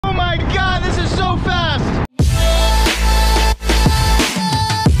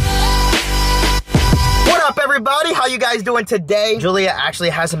everybody, how you guys doing today? Julia actually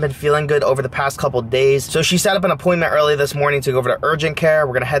hasn't been feeling good over the past couple days, so she set up an appointment early this morning to go over to urgent care.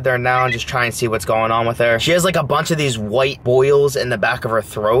 We're gonna head there now and just try and see what's going on with her. She has like a bunch of these white boils in the back of her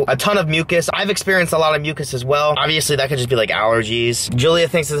throat, a ton of mucus. I've experienced a lot of mucus as well. Obviously that could just be like allergies. Julia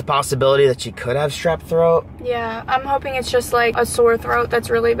thinks there's a possibility that she could have strep throat. Yeah, I'm hoping it's just like a sore throat that's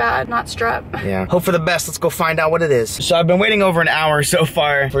really bad, not strep. Yeah, hope for the best. Let's go find out what it is. So I've been waiting over an hour so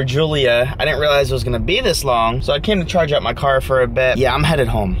far for Julia. I didn't realize it was gonna be this long, so I came to charge up my car for a bit. Yeah, I'm headed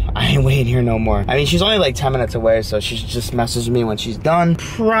home. I ain't waiting here no more. I mean, she's only like 10 minutes away, so she just messaged me when she's done.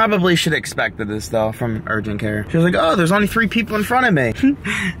 Probably should have expected this though from urgent care. She was like, oh, there's only 3 people in front of me.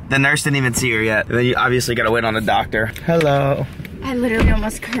 The nurse didn't even see her yet. And then you obviously gotta wait on the doctor. Hello. I literally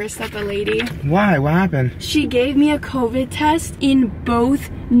almost cursed at the lady. Why? What happened? She gave me a COVID test in both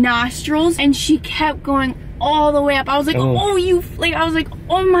nostrils and she kept going all the way up. I was like, oh, you, like, I was like,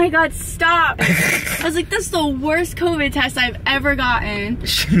 oh my God, stop. I was like, this is the worst COVID test I've ever gotten.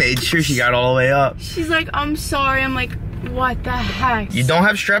 She made sure she got all the way up. She's like, I'm sorry. I'm like, what the heck? You don't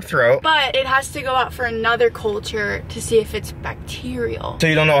have strep throat. But it has to go out for another culture to see if it's bacterial. So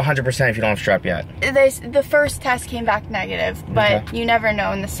you don't know 100% if you don't have strep yet? The first test came back negative, but you never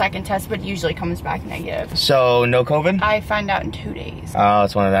know in the second test, but it usually comes back negative. So no COVID? I find out in 2 days. Oh,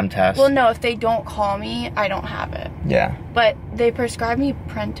 it's one of them tests. Well, no, if they don't call me, I don't have it. Yeah. But they prescribed me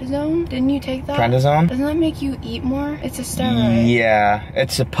prednisone. Didn't you take that? Prednisone? Doesn't that make you eat more? It's a steroid. Yeah,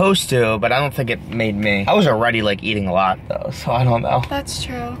 it's supposed to, but I don't think it made me. I was already like eating a lot though, so I don't know. That's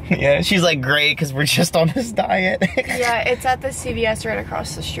true. Yeah, she's like, great, because we're just on this diet. Yeah, it's at the CVS right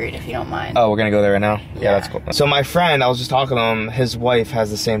across the street, if you don't mind. Oh, we're gonna go there right now? Yeah, that's cool. So my friend, I was just talking to him, his wife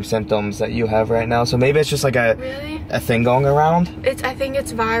has the same symptoms that you have right now, so maybe it's just like a thing going around? I think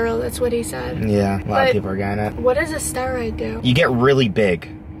it's viral, that's what he said. Yeah, a lot of people are getting it. What does a steroid do? You get really big.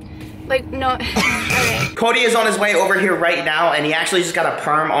 Like, no. Okay. Cody is on his way over here right now, and he actually just got a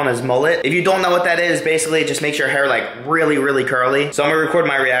perm on his mullet. If you don't know what that is, basically it just makes your hair like really, really curly. So I'm gonna record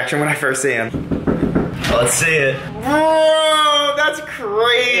my reaction when I first see him. Let's see it. Whoa, that's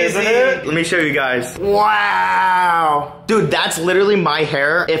crazy. Isn't it? Let me show you guys. Wow. Dude, that's literally my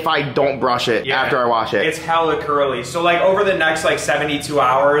hair if I don't brush it after I wash it. It's hella curly. So like over the next like 72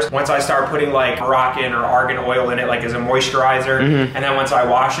 hours, once I start putting like Moroccan or argan oil in it like as a moisturizer, and then once I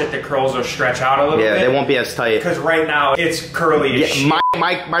wash it, the curls will stretch out a little bit. Yeah, they won't be as tight. Because right now, it's curly as shit.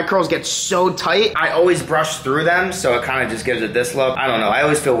 My curls get so tight, I always brush through them, so it kind of just gives it this look. I don't know, I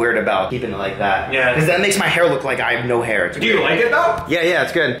always feel weird about keeping it like that. Yeah. Because that makes my hair look like I have no hair. Do you like it though? Yeah, yeah,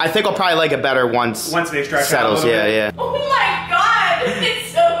 it's good. I think I'll probably like it better once they stretch settles, out a little bit. yeah. Oh my God,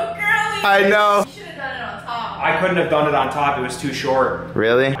 it's so curly. I know. You should have done it on top. I couldn't have done it on top, it was too short.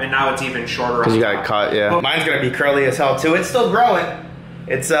 Really? And now it's even shorter on top. Because you got it cut, yeah. Mine's gonna be curly as hell too. It's still growing.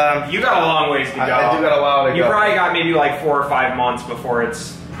 It's you got a long ways to go. I do got a while to go. You probably got maybe like 4 or 5 months before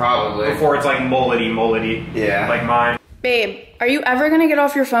it's like mullety, yeah, like mine. Babe, are you ever gonna get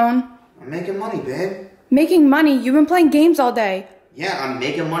off your phone? I'm making money, babe. Making money? You've been playing games all day. Yeah, I'm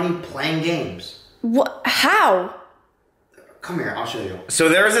making money playing games. What? How? Come here, I'll show you. So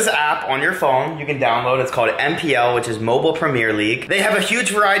there's this app on your phone you can download. It's called MPL, which is Mobile Premier League. They have a huge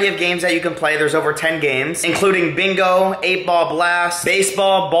variety of games that you can play. There's over 10 games, including bingo, 8-ball blast,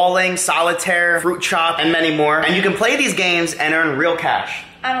 baseball, bowling, solitaire, fruit chop, and many more. And you can play these games and earn real cash.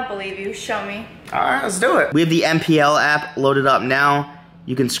 I don't believe you. Show me. All right, let's do it. We have the MPL app loaded up now.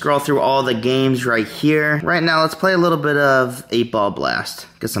 You can scroll through all the games right here. Right now, let's play a little bit of 8-ball blast.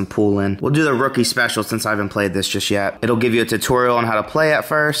 Get some pool in. We'll do the rookie special since I haven't played this just yet. It'll give you a tutorial on how to play at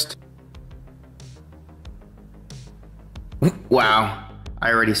first. Wow,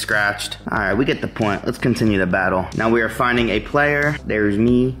 I already scratched. All right, we get the point. Let's continue the battle. Now we are finding a player. There's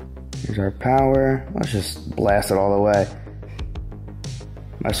me. Here's our power. Let's just blast it all the way.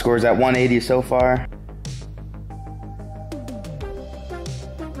 My score's at 180 so far.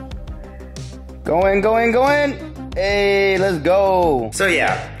 Going, going, going. Hey, let's go. So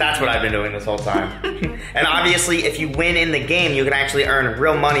yeah, that's what I've been doing this whole time. And obviously, if you win in the game, you can actually earn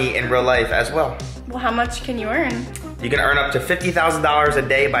real money in real life as well. Well, how much can you earn? You can earn up to $50,000 a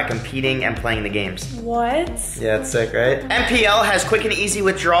day by competing and playing the games. What? Yeah, it's sick, right? MPL has quick and easy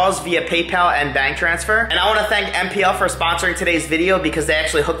withdrawals via PayPal and bank transfer. And I want to thank MPL for sponsoring today's video because they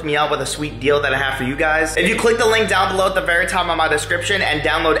actually hooked me up with a sweet deal that I have for you guys. If you click the link down below at the very top of my description and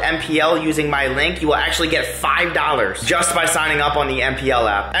download MPL using my link, you will actually get $5 just by signing up on the MPL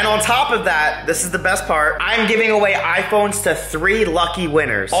app. And on top of that, this is the best part, I'm giving away iPhones to 3 lucky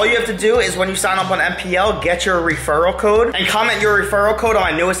winners. All you have to do is when you sign up on MPL, get your referral referral code and comment your referral code on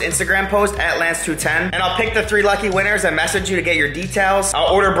my newest Instagram post at Lance210. And I'll pick the 3 lucky winners and message you to get your details.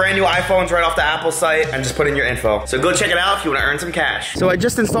 I'll order brand new iPhones right off the Apple site and just put in your info. So go check it out if you want to earn some cash. So I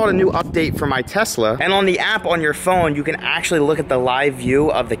just installed a new update for my Tesla. And on the app on your phone, you can actually look at the live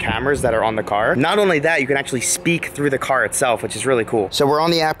view of the cameras that are on the car. Not only that, you can actually speak through the car itself, which is really cool. So we're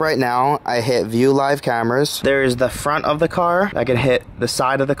on the app right now. I hit view live cameras. There's the front of the car. I can hit the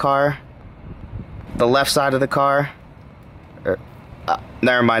side of the car, the left side of the car.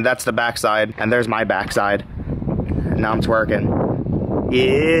 Never mind, that's the back side. And there's my back side. Now I'm twerking.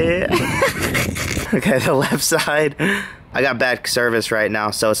 Yeah. Okay, the left side. I got bad service right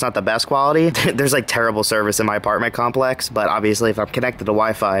now, so it's not the best quality. There's like terrible service in my apartment complex, but obviously if I'm connected to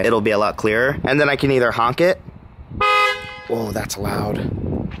Wi-Fi, it'll be a lot clearer. And then I can either honk it. Oh, that's loud.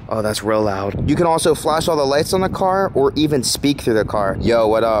 Oh, that's real loud. You can also flash all the lights on the car or even speak through the car. Yo,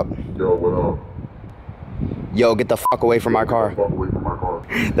 what up? Yo, what up? Yo, get the fuck away from my car.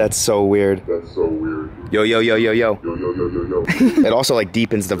 That's so weird. That's so weird. Yo, yo, yo, yo, yo. Yo, yo, yo, yo, yo. It also like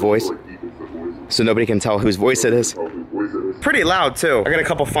deepens the voice, so nobody can tell whose voice it is. Pretty loud too. I got a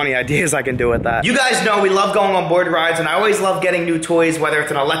couple funny ideas I can do with that. You guys know we love going on board rides, and I always love getting new toys, whether it's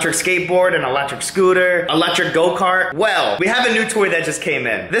an electric skateboard, an electric scooter, electric go-kart. Well, we have a new toy that just came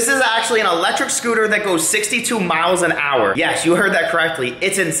in. This is actually an electric scooter that goes 62 miles an hour. Yes, you heard that correctly.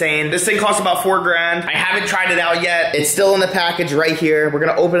 It's insane. This thing costs about $4 grand. I haven't tried it out yet. It's still in the package right here. We're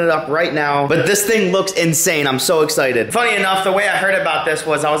gonna open it up right now. But this thing looks insane. I'm so excited. Funny enough, the way I heard about this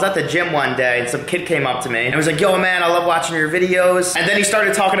was I was at the gym one day and some kid came up to me and was like, yo man, I love watching your videos. And then he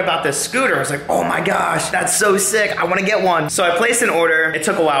started talking about this scooter. I was like, oh my gosh, that's so sick. I wanna get one. So I placed an order. It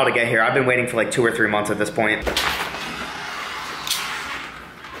took a while to get here. I've been waiting for like 2 or 3 months at this point.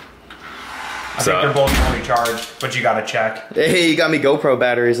 I think they're both fully charged, but you gotta check. Hey, you got me GoPro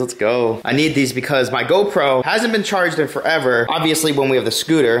batteries, let's go. I need these because my GoPro hasn't been charged in forever. Obviously, when we have the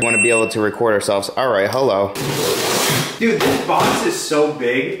scooter, we wanna be able to record ourselves. All right, hello. Dude, this box is so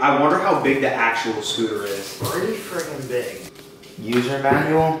big. I wonder how big the actual scooter is. Pretty friggin' big. User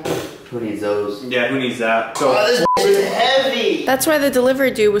manual? Who needs those? Yeah, who needs that? So, oh, this is heavy. That's why the delivery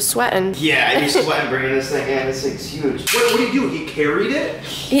dude was sweating. Yeah, he was sweating bringing this thing in. This thing's huge. what did he do? He carried it?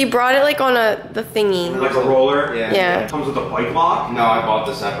 He brought it like on the thingy. Like a roller? Yeah. It comes with a bike lock? No, I bought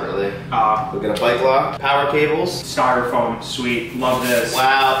this separately. Look at a bike lock, power cables. Styrofoam, sweet, love this.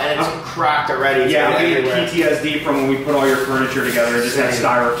 Wow, and it's cracked already. Yeah, we had PTSD from when we put all your furniture together. It just had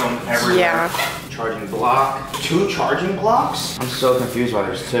styrofoam everywhere. Yeah. Charging block. 2 charging blocks? I'm so confused why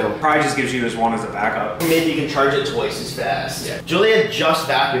there's 2. Probably just gives you this one as a backup. Maybe you can charge it twice as fast. Yeah. Julia just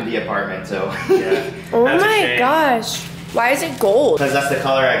vacuumed the apartment too. Yeah. Oh my gosh. Why is it gold? Because that's the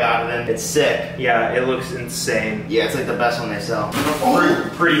color I got it in. It's sick. Yeah, it looks insane. Yeah, it's like the best one they sell.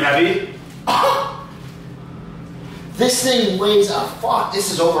 Pretty heavy. This thing weighs a fuck. This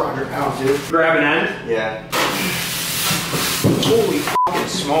is over 100 pounds, dude. Grab an end. Yeah. Holy fucking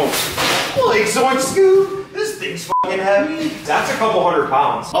smokes. Like so Scoop. This thing's fucking heavy. That's a couple 100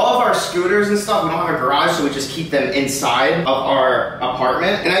 pounds. All of our scooters and stuff, we don't have a garage, so we just keep them inside of our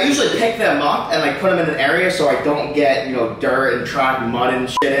apartment. And I usually pick them up and like put them in an area so I don't get, you know, dirt and track mud and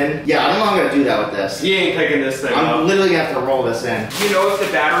shit in. Yeah, I don't know how I'm gonna do that with this. You ain't picking this thing up. I'm literally gonna have to roll this in. Do you know if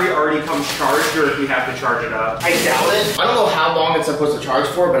the battery already comes charged or if we have to charge it up? I doubt it. I don't know how long it's supposed to charge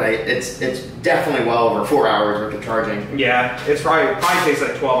for, but it's definitely well over 4 hours worth of charging. Yeah, it's probably takes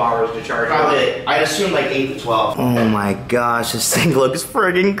like 12 hours to charge. Probably, I'd assume like 8 to 12. Oh my gosh, this thing looks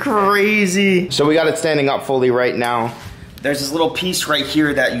friggin' crazy. So we got it standing up fully right now. There's this little piece right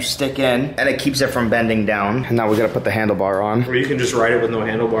here that you stick in, and it keeps it from bending down. And now we gotta put the handlebar on. Or you can just ride it with no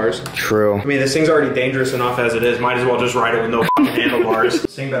handlebars. True. I mean, this thing's already dangerous enough as it is. Might as well just ride it with no fucking handlebars.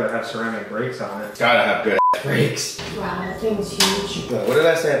 This thing better have ceramic brakes on it. It's gotta have good brakes. Wow, that thing's huge. What did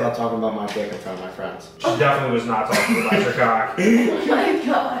I say about talking about my dick in front of my friends? She definitely was not talking about your cock. Oh my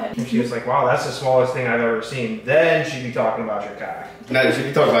god. If she was like, wow, that's the smallest thing I've ever seen, then she'd be talking about your cock. No, you should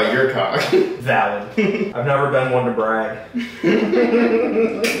be talking about your cock. Valid. I've never been one to brag. You're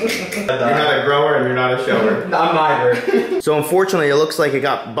not a grower and you're not a shower. I'm neither. So unfortunately, it looks like it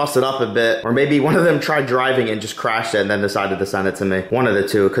got busted up a bit, or maybe one of them tried driving and just crashed it and then decided to send it to me. One of the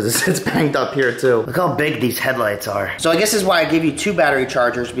two, because it's banged up here too. Look how big these headlights are. So I guess this is why I gave you 2 battery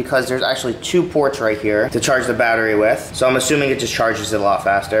chargers, because there's actually 2 ports right here to charge the battery with. So I'm assuming it just charges it a lot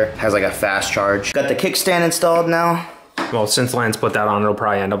faster. It has like a fast charge. Got the kickstand installed now. Well, since Lance put that on, it'll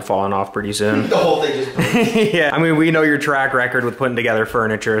probably end up falling off pretty soon. The whole thing just breaks. Yeah, I mean, we know your track record with putting together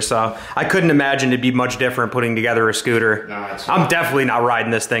furniture, so I couldn't imagine it'd be much different putting together a scooter. No, it's I'm definitely not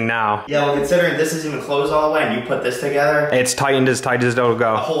riding this thing now. Yeah, well, considering this isn't even closed all the way and you put this together, It's tightened as tight as it'll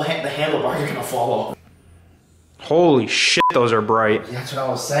go. the handlebars are gonna fall off. Holy shit, those are bright. That's what I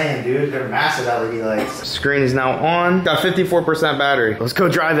was saying, dude. They're massive LED lights. Screen is now on. Got 54% battery. Let's go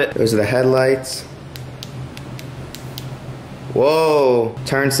drive it. Those are the headlights. Whoa.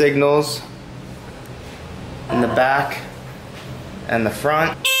 Turn signals. In the back. And the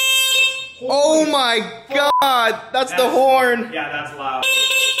front. Oh my God. That's the horn. Yeah, that's loud.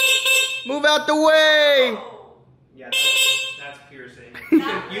 Move out the way. Yeah, that's piercing.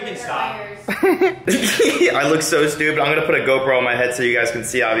 You can stop. I look so stupid. I'm gonna put a GoPro on my head so you guys can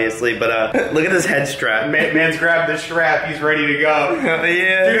see, obviously. But look at this head strap. Man's grabbed the strap. He's ready to go.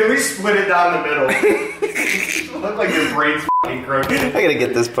 Yeah. Dude, at least split it down the middle. Look like your brain's fucking crooked. I gotta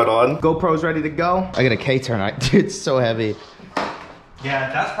get this put on. GoPro's ready to go. I got a K-turn. Dude, it's so heavy.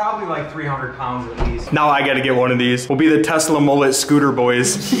 Yeah, that's probably like 300 pounds at least. Now I gotta get one of these. We'll be the Tesla mullet scooter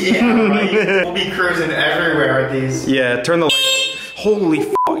boys. Yeah, right. We'll be cruising everywhere with these. Yeah, turn the light. Holy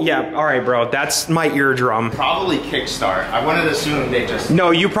f. Yeah, all right, bro. That's my eardrum. Probably kickstart. I wouldn't assume they just. No,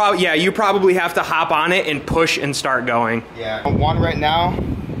 you probably have to hop on it and push and start going. Yeah. On 1 right now.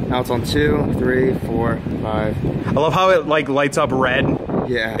 Now it's on 2, 3, 4, 5. I love how it like lights up red.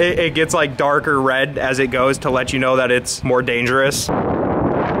 Yeah. It gets like darker red as it goes to let you know that it's more dangerous. All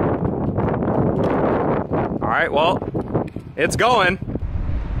right, well, it's going.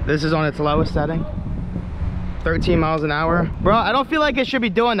 This is on its lowest setting. 13 miles an hour. Bro, I don't feel like it should be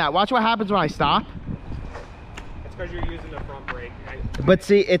doing that. Watch what happens when I stop. It's because you're using the front brake. But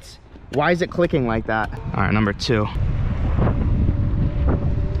see, why is it clicking like that? All right, number 2.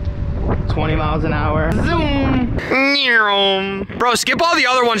 20 miles an hour. Zoom. Bro, skip all the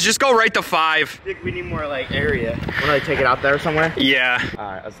other ones. Just go right to 5. I think we need more like area. Want to like take it out there somewhere? Yeah. All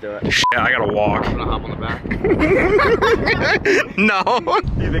right, let's do it. Shit, I gotta walk. I'm gonna hop on the back. No.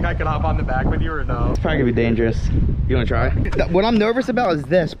 Do you think I can hop on the back with you or no? It's probably gonna be dangerous. You wanna try? What I'm nervous about is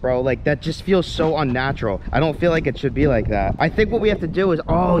this, bro. Like that just feels so unnatural. I don't feel like it should be like that. I think what we have to do is,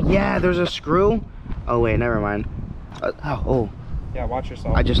 oh yeah, there's a screw. Oh wait, never mind. Oh. Yeah, watch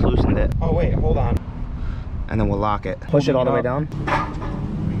yourself. I just loosened it. Oh wait, hold on. And then we'll lock it. Push it all the way down.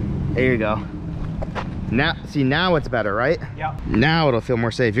 There you go. Now, see, now it's better, right? Yeah. Now it'll feel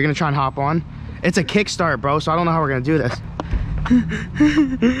more safe. You're gonna try and hop on. It's a kickstart, bro, so I don't know how we're gonna do this.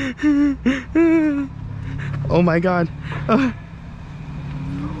 Oh my God.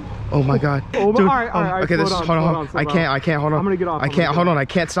 Oh my God. Oh, dude. All right, okay, this is, hold on. I can't, hold on. I'm gonna get off. I can't, hold on, I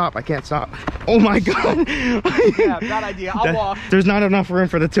can't stop. Oh my God. Yeah, bad idea. I'll walk. There's not enough room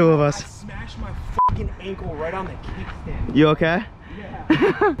for the two of us. I smashed my fucking ankle right on the kickstand. You okay?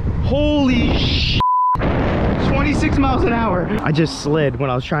 Yeah. Holy shit. 26 miles an hour. I just slid when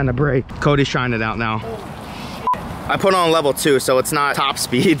I was trying to brake. Cody's trying it out now. I put on level 2, so it's not top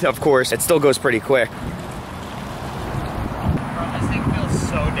speed, of course. It still goes pretty quick.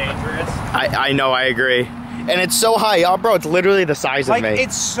 So dangerous. I know, I agree. And it's so high up, bro. It's literally the size of me.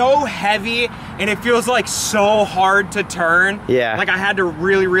 It's so heavy and it feels like so hard to turn. Yeah. Like I had to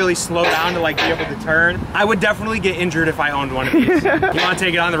really, really slow down to like be able to turn. I would definitely get injured if I owned one of these. You want to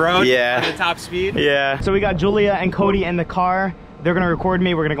take it on the road? Yeah. At the top speed? Yeah. So we got Julia and Cody in the car. They're gonna record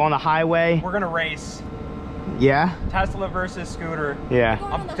me. We're gonna go on the highway. We're gonna race. Yeah? Tesla versus scooter. Yeah.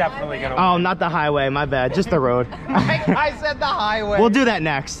 I'm definitely gonna Oh, not the highway. My bad. Just the road. I said the highway. We'll do that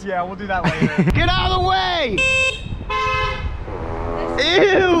next. Yeah, we'll do that later. Get out of the way!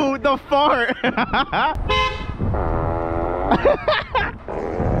 Ew, the fart.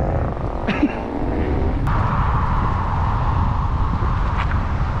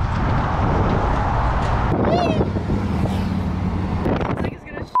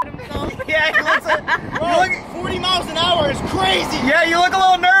 Yeah, he looks like 40 miles an hour is crazy. Yeah, you look a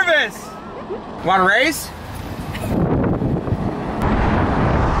little nervous. Want to race?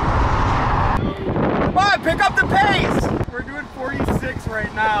 Come on, pick up the pace. We're doing 46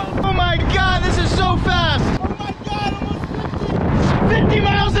 right now. Oh my God, this is so fast. Oh my God, almost 50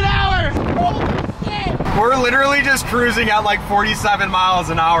 miles an hour. Holy shit. We're literally just cruising at like 47 miles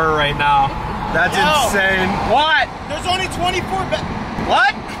an hour right now. That's insane. What? There's only 24.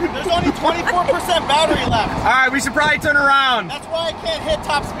 What? There's only 24% battery left. All right, we should probably turn around. That's why I can't hit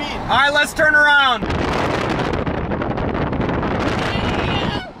top speed. All right, let's turn around.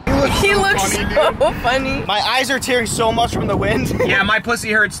 He looks so funny. My eyes are tearing so much from the wind. Yeah, my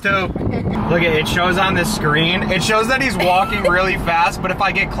pussy hurts too. Look, it shows on the screen. It shows that he's walking really fast, but if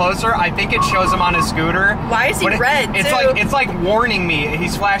I get closer, I think it shows him on his scooter. Why is he red, It's like warning me.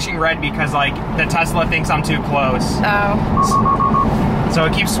 He's flashing red because like the Tesla thinks I'm too close. Oh. So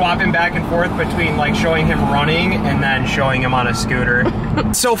it keeps swapping back and forth between like showing him running and then showing him on a scooter.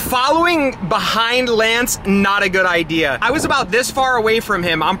 So following behind Lance, not a good idea. I was about this far away from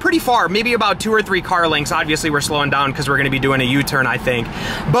him. I'm pretty far, maybe about 2 or 3 car lengths. Obviously we're slowing down because we're gonna be doing a U-turn, I think.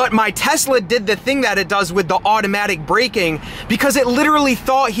 But my Tesla did the thing that it does with the automatic braking because it literally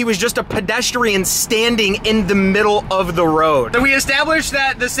thought he was just a pedestrian standing in the middle of the road. So we established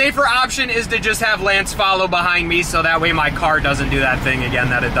that the safer option is to just have Lance follow behind me so that way my car doesn't do that thing again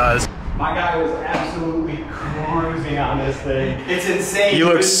that it does. My guy was absolutely cruising on this thing. It's insane. You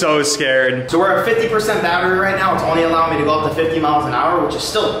look so scared. So we're at 50% battery right now. It's only allowing me to go up to 50 miles an hour, which is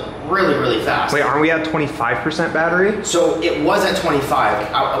still really, really fast. Wait, aren't we at 25% battery? So it was at 25.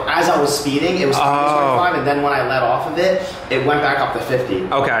 As I was speeding, it was 25, and then when I let off of it, it went back up to 50.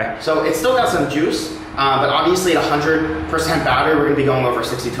 Okay. So it's still got some juice, but obviously at 100% battery, we're gonna be going over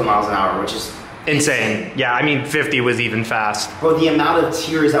 62 miles an hour, which is insane. Yeah, I mean 50 was even fast. Bro, the amount of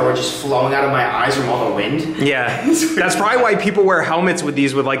tears that were just flowing out of my eyes from all the wind. Yeah, that's probably why people wear helmets with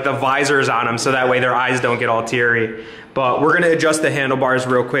these with like the visors on them so that way their eyes don't get all teary. But we're gonna adjust the handlebars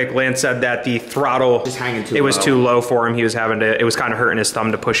real quick. Lance said that the throttle, just hanging too it was low. too low for him. He was having to, it was kind of hurting his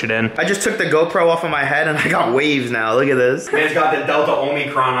thumb to push it in. I just took the GoPro off of my head and I got waves now. Look at this. Man's got the Delta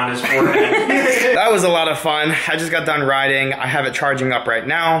Omicron on his forehead. That was a lot of fun. I just got done riding. I have it charging up right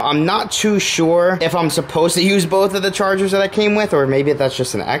now. I'm not too sure if I'm supposed to use both of the chargers that I came with, or maybe that's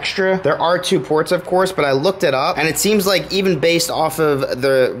just an extra. There are 2 ports, of course, but I looked it up and it seems like even based off of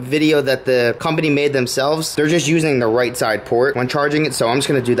the video that the company made themselves, they're just using the right side port when charging it. So I'm just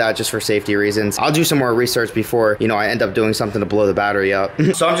gonna do that just for safety reasons. I'll do some more research before, you know, I end up doing something to blow the battery up.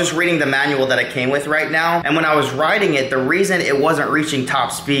 So I'm just reading the manual that I came with right now. And when I was riding it, the reason it wasn't reaching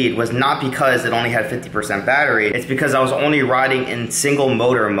top speed was not because it only had 50% battery. It's because I was only riding in single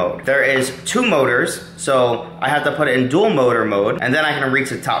motor mode. There is 2 motors, so I have to put it in dual motor mode, and then I can reach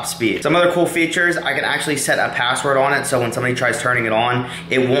the top speed. Some other cool features, I can actually set a password on it, so when somebody tries turning it on,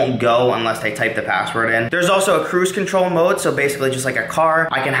 it won't go unless they type the password in. There's also a cruise control mode, so basically just like a car,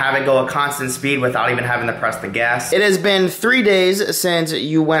 I can have it go a constant speed without even having to press the gas. It has been 3 days since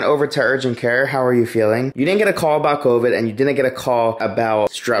you went over to urgent care. How are you feeling? You didn't get a call about COVID, and you didn't get a call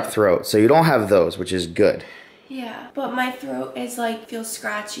about strep throat, so you don't have those, which is good. Yeah, but my throat is like, feels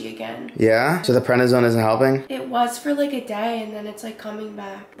scratchy again. Yeah? So the prednisone isn't helping? It was for like a day and then it's like coming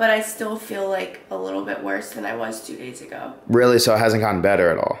back. But I still feel like a little bit worse than I was 2 days ago. Really? So it hasn't gotten better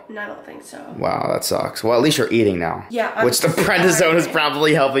at all? No, I don't think so. Wow, that sucks. Well, at least you're eating now. Yeah, I'm which the prednisone is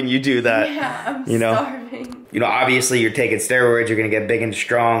probably helping you do that. Yeah, I'm starving. You know, obviously you're taking steroids, you're gonna get big and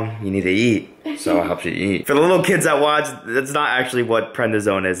strong, you need to eat. So it helps you eat. For the little kids that watch, that's not actually what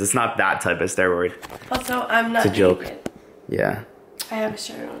prednisone is. It's not that type of steroid. Also, I'm not It's a joke. naked. Yeah. I have a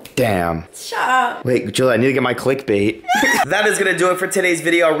shirt on. Damn. Shut up. Wait, Julia, I need to get my clickbait. That is gonna do it for today's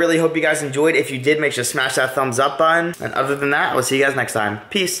video. I really hope you guys enjoyed. If you did, make sure to smash that thumbs up button. And other than that, we'll see you guys next time.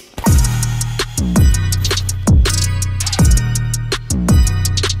 Peace.